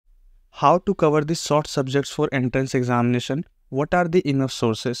How to cover the short subjects for entrance examination? What are the enough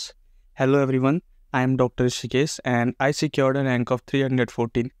sources? Hello everyone, I am Dr. Rishikesh and I secured a rank of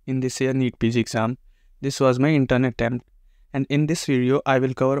 314 in this year Neet PG exam. This was my intern attempt, and in this video I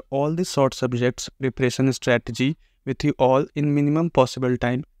will cover all the short subjects preparation strategy with you all in minimum possible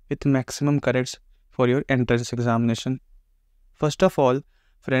time with maximum corrects for your entrance examination. First of all,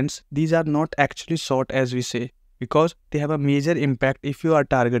 friends, these are not actually short as we say, because they have a major impact if you are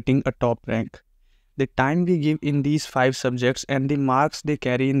targeting a top rank. The time we give in these 5 subjects and the marks they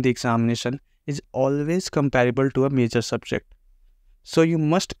carry in the examination is always comparable to a major subject. So you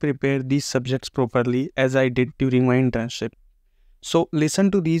must prepare these subjects properly as I did during my internship. So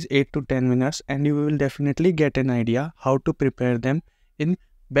listen to these 8 to 10 minutes and you will definitely get an idea how to prepare them in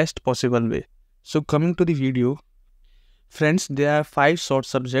best possible way. So coming to the video, friends, there are 5 short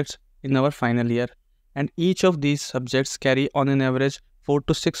subjects in our final year, and each of these subjects carry on an average 4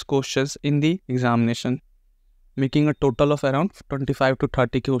 to 6 questions in the examination, making a total of around 25 to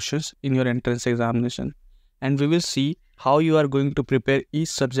 30 questions in your entrance examination. And we will see how you are going to prepare each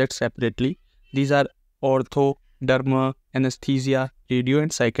subject separately. These are Ortho, Derma, Anesthesia, Radio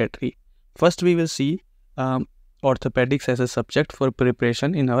and Psychiatry. First we will see Orthopaedics as a subject for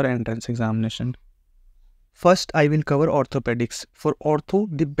preparation in our entrance examination. First, I will cover Orthopaedics. For Ortho,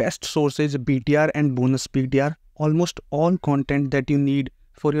 the best source is BTR and bonus BTR. Almost all content that you need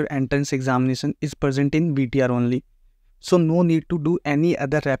for your entrance examination is present in BTR only. So no need to do any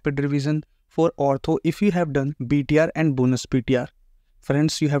other rapid revision for Ortho if you have done BTR and bonus BTR.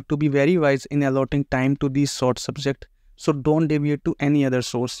 Friends, you have to be very wise in allotting time to these short subjects. So don't deviate to any other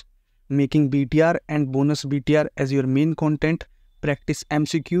source. Making BTR and bonus BTR as your main content. Practice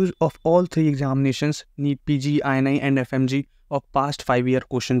MCQs of all 3 examinations, Neet PG, INI and FMGE of past 5-year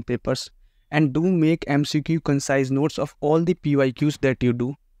question papers. And do make MCQ concise notes of all the PYQs that you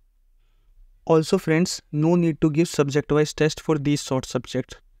do. Also friends, no need to give subject-wise test for these short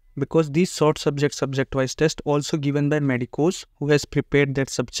subjects, because these short subject-wise test also given by medicos who has prepared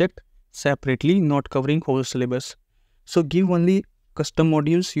that subject separately, not covering whole syllabus. So give only custom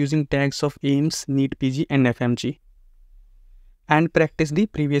modules using tags of AIIMS, Neet PG and FMGE. And practice the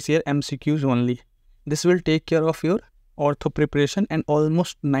previous year MCQs only. This will take care of your ortho preparation, and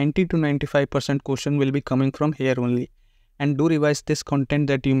almost 90 to 95% question will be coming from here only. And do revise this content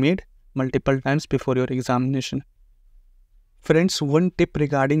that you made multiple times before your examination. Friends, one tip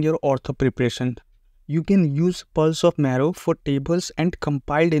regarding your ortho preparation. You can use Pulse of Marrow for tables and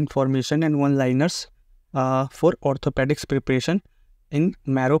compiled information and one-liners for orthopedics preparation in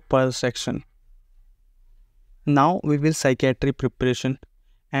Marrow Pulse section. Now we will psychiatry preparation,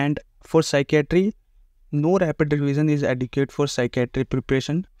 and for psychiatry, no rapid revision is adequate for psychiatry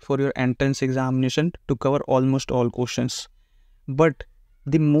preparation for your entrance examination to cover almost all questions. But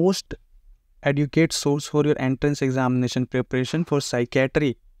the most adequate source for your entrance examination preparation for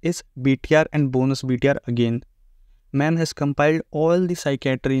psychiatry is BTR and bonus BTR again. Ma'am has compiled all the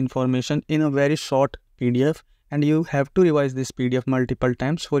psychiatry information in a very short PDF, and you have to revise this PDF multiple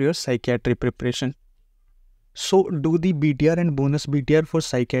times for your psychiatry preparation. So do the BTR and bonus BTR for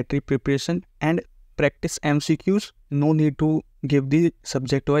psychiatry preparation and practice MCQs. No need to give the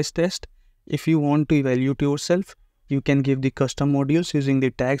subject-wise test. If you want to evaluate yourself, you can give the custom modules using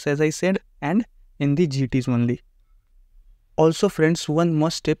the tags as I said, and in the GTs only. Also friends, one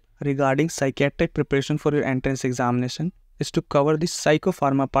must tip regarding psychiatric preparation for your entrance examination is to cover the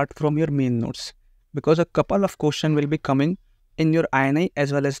psychopharma part from your main notes, because a couple of questions will be coming in your INI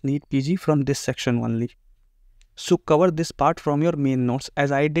as well as Neet PG from this section only. So cover this part from your main notes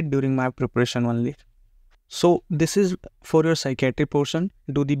as I did during my preparation only. So this is for your psychiatry portion.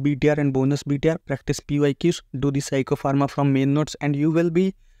 Do the BTR and bonus BTR, practice PYQs, do the psychopharma from main notes, and you will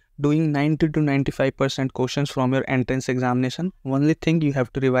be doing 90 to 95% questions from your entrance examination. Only thing, you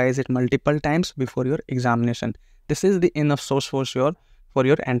have to revise it multiple times before your examination. This is the enough source for sure for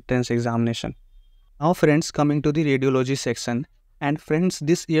your entrance examination. Now friends, coming to the radiology section. And friends,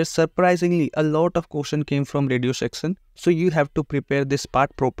 this year surprisingly a lot of question came from radio section. So you have to prepare this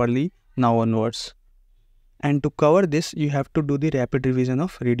part properly now onwards. And to cover this, you have to do the rapid revision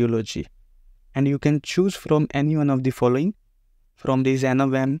of radiology. And you can choose from any one of the following. From the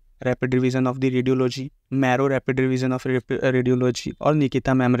Xenovam rapid revision of the radiology, Marrow rapid revision of radiology, or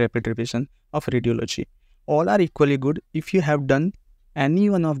Nikita Ma'am rapid revision of radiology. All are equally good. If you have done any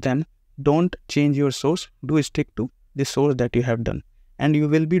one of them, don't change your source. Do stick to the source that you have done, and you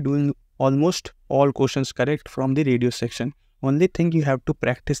will be doing almost all questions correct from the radio section. Only thing, you have to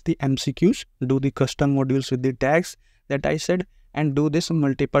practice the MCQs, do the custom modules with the tags that I said, and do this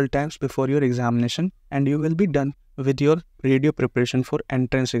multiple times before your examination, and you will be done with your radio preparation for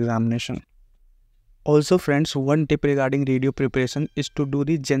entrance examination. Also friends, one tip regarding radio preparation is to do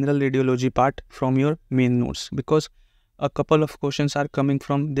the general radiology part from your main notes, because a couple of questions are coming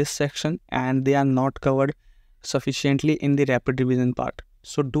from this section and they are not covered sufficiently in the rapid revision part.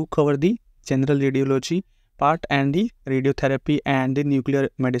 So do cover the general radiology part and the radiotherapy and the nuclear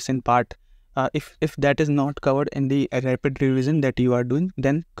medicine part. If that is not covered in the rapid revision that you are doing,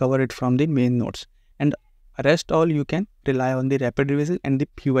 then cover it from the main notes, and rest all you can rely on the rapid revision and the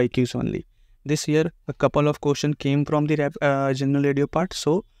PYQs only. This year a couple of questions came from the general radio part,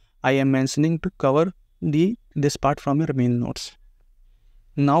 so I am mentioning to cover this part from your main notes.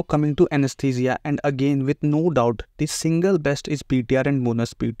 Now coming to anesthesia, and again with no doubt the single best is PTR and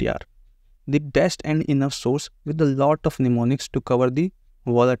bonus PTR. The best and enough source with a lot of mnemonics to cover the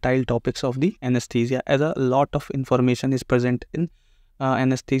volatile topics of the anesthesia, as a lot of information is present in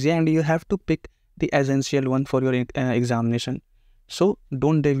anesthesia and you have to pick the essential one for your examination. So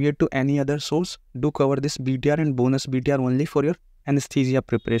don't deviate to any other source. Do cover this BTR and bonus BTR only for your anesthesia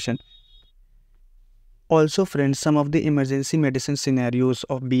preparation. Also friends, some of the emergency medicine scenarios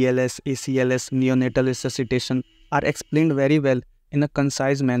of BLS, ACLS, neonatal resuscitation are explained very well in a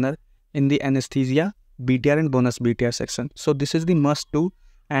concise manner in the anesthesia, BTR and bonus BTR section. So this is the must do,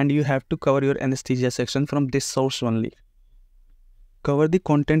 and you have to cover your anesthesia section from this source only. Cover the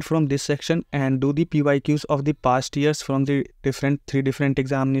content from this section and do the PYQs of the past years from the three different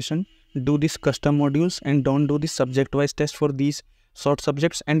examinations. Do these custom modules and don't do the subject wise test for these short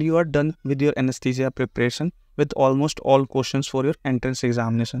subjects, and you are done with your anesthesia preparation with almost all questions for your entrance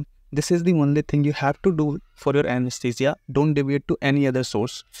examination. This is the only thing you have to do for your anesthesia. Don't deviate to any other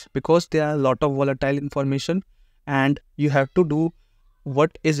source, because there are a lot of volatile information and you have to do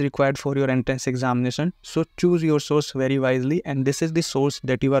what is required for your entrance examination. So choose your source very wisely, and this is the source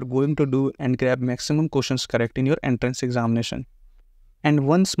that you are going to do and grab maximum questions correct in your entrance examination. And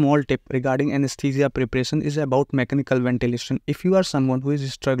one small tip regarding anesthesia preparation is about mechanical ventilation. If you are someone who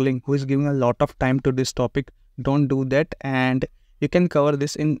is struggling, who is giving a lot of time to this topic, don't do that, and you can cover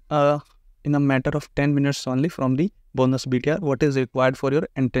this in a matter of 10 minutes only from the bonus BTR, what is required for your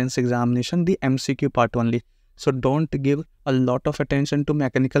entrance examination, the MCQ part only. So don't give a lot of attention to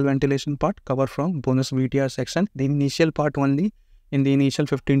mechanical ventilation part, cover from bonus BTR section. The initial part only, in the initial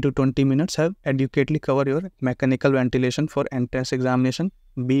 15 to 20 minutes, have adequately cover your mechanical ventilation for entrance examination,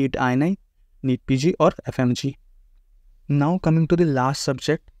 be it INI, NEET PG or FMG. Now coming to the last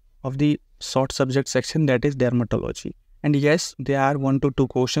subject of the short subject section, that is dermatology. And yes, there are 1 to 2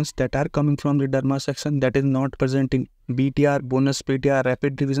 questions that are coming from the derma section that is not present in BTR, bonus BTR,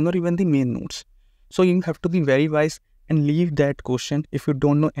 rapid revision or even the main notes. So you have to be very wise and leave that question if you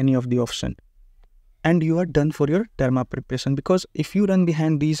don't know any of the option. And you are done for your derma preparation, because if you run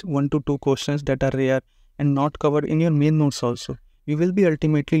behind these 1 to 2 questions that are rare and not covered in your main notes also, you will be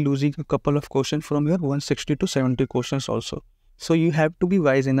ultimately losing a couple of questions from your 160 to 70 questions also. So you have to be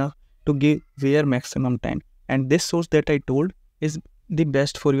wise enough to give your maximum time. And this source that I told is the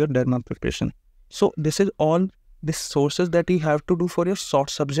best for your derma preparation. So this is all the sources that you have to do for your short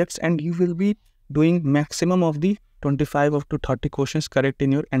subjects, and you will be doing maximum of the 25 up to 30 questions correct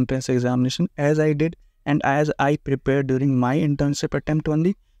in your entrance examination, as I did and as I prepared during my internship attempt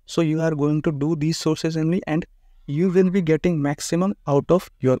only. So you are going to do these sources only, and you will be getting maximum out of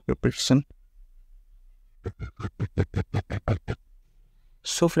your preparation.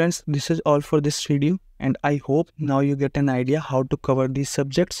 So friends, this is all for this video, and I hope now you get an idea how to cover these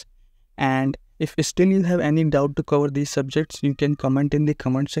subjects. And if still you have any doubt to cover these subjects, you can comment in the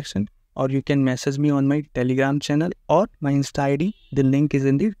comment section, or you can message me on my Telegram channel or my Insta ID. The link is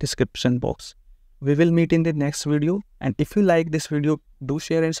in the description box. We will meet in the next video, and if you like this video, do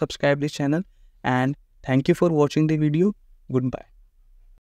share and subscribe this channel, and thank you for watching the video. Goodbye.